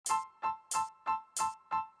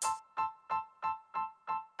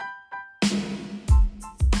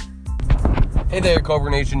Hey there, Cobra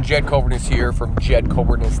Nation. Jed Coburness here from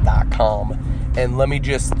JedCoburness.com. And let me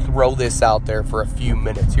just throw this out there for a few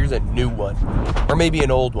minutes. Here's a new one, or maybe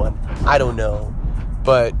an old one. I don't know.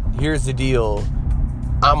 But here's the deal.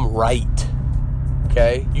 I'm right.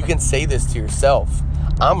 Okay? You can say this to yourself.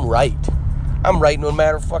 I'm right. I'm right no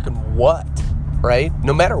matter fucking what. Right?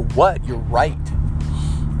 No matter what, you're right.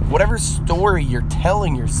 Whatever story you're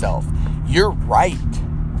telling yourself, you're right.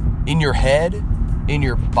 In your head, in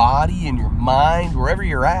your body, in your mind, wherever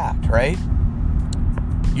you're at, right?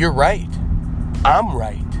 You're right. I'm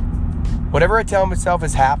right. Whatever I tell myself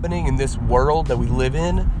is happening in this world that we live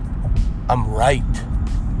in, I'm right.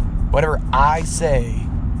 Whatever I say,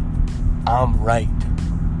 I'm right.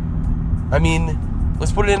 I mean,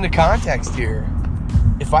 let's put it into context here.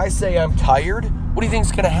 If I say I'm tired, what do you think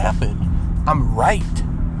is going to happen? I'm right.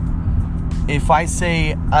 If I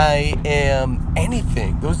say I am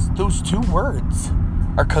anything, those two words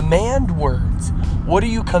are command words. What are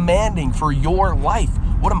you commanding for your life?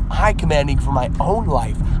 What am I commanding for my own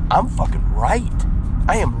life? I'm fucking right.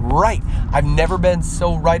 I am right. I've never been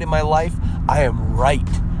so right in my life. I am right.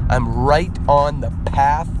 I'm right on the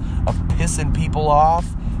path of pissing people off,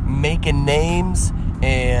 making names,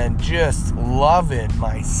 and just loving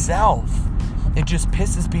myself. It just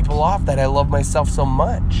pisses people off that I love myself so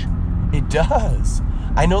much. It does.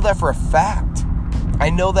 I know that for a fact. I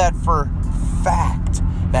know that for fact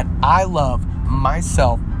that I love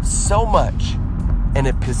myself so much and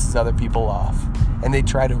it pisses other people off and they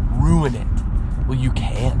try to ruin it. Well, you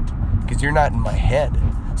can't because you're not in my head.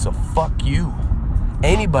 So fuck you.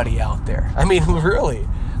 Anybody out there. I mean, really,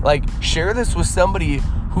 like, share this with somebody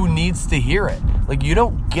who needs to hear it. Like, you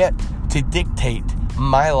don't get to dictate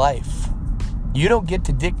my life. You don't get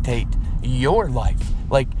to dictate your life.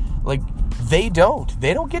 Like they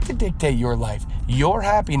don't get to dictate your life. Your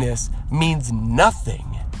happiness means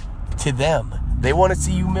nothing to them. They want to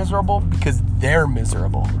see you miserable because they're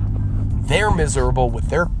miserable. They're miserable with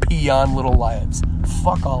their peon little lives.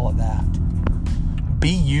 Fuck all of that. Be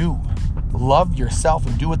you. Love yourself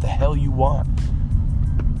and do what the hell you want.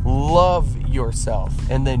 Love yourself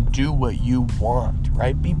and then do what you want,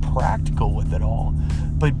 right? Be practical with it all.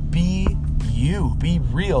 But be you. Be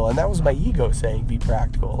real. And that was my ego saying be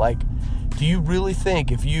practical. Like, do you really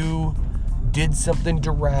think if you did something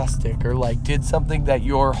drastic or like did something that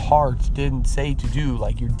your heart didn't say to do,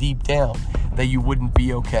 like you're deep down, that you wouldn't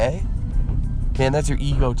be okay? Man, that's your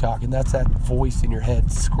ego talking. That's that voice in your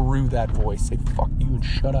head. Screw that voice. Say fuck you and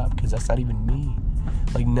shut up because that's not even me.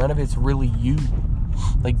 Like, none of it's really you.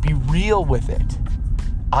 Like, be real with it.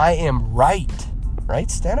 I am right. Right?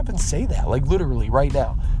 Stand up and say that. Like, literally right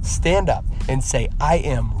now. Stand up and say, I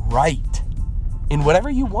am right in whatever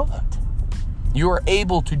you want. You are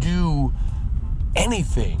able to do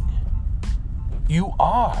anything. You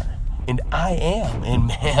are. And I am. And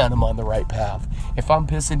man, I'm on the right path. If I'm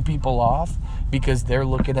pissing people off because they're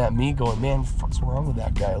looking at me going, man, what the fuck's wrong with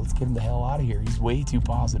that guy? Let's get him the hell out of here. He's way too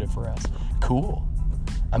positive for us. Cool.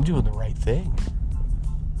 I'm doing the right thing.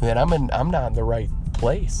 Then I'm not in the right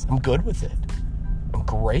place. I'm good with it. I'm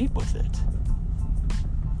great with it.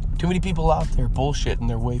 Too many people out there bullshitting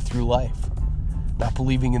their way through life. Not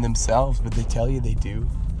believing in themselves, but they tell you they do.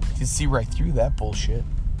 You can see right through that bullshit.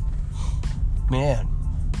 Man,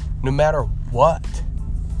 no matter what,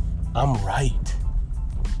 I'm right.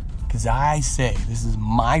 Because I say, this is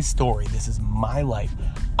my story, this is my life.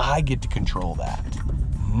 I get to control that.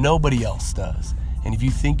 Nobody else does. And if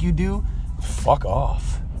you think you do, fuck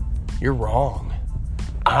off. You're wrong.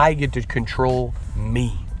 I get to control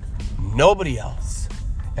me. Nobody else.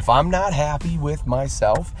 If I'm not happy with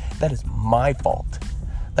myself, that is my fault.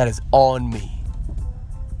 That is on me.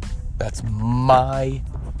 That's my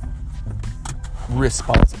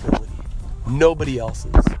responsibility. Nobody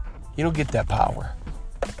else's. You don't get that power.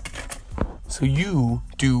 So you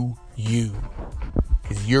do you.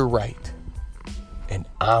 Because you're right. And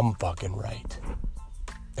I'm fucking right.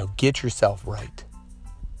 Now get yourself right.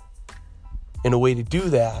 And a way to do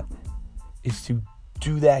that is to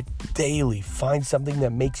do that daily. Find something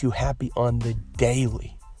that makes you happy on the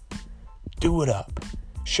daily. Do it up.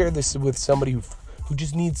 Share this with somebody who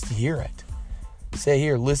just needs to hear it. Say,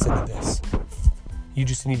 here, listen to this. You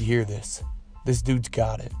just need to hear this. This dude's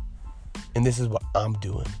got it. And this is what I'm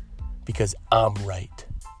doing. Because I'm right.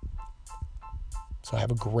 So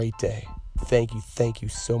have a great day. Thank you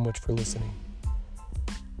so much for listening.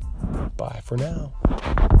 Bye for now.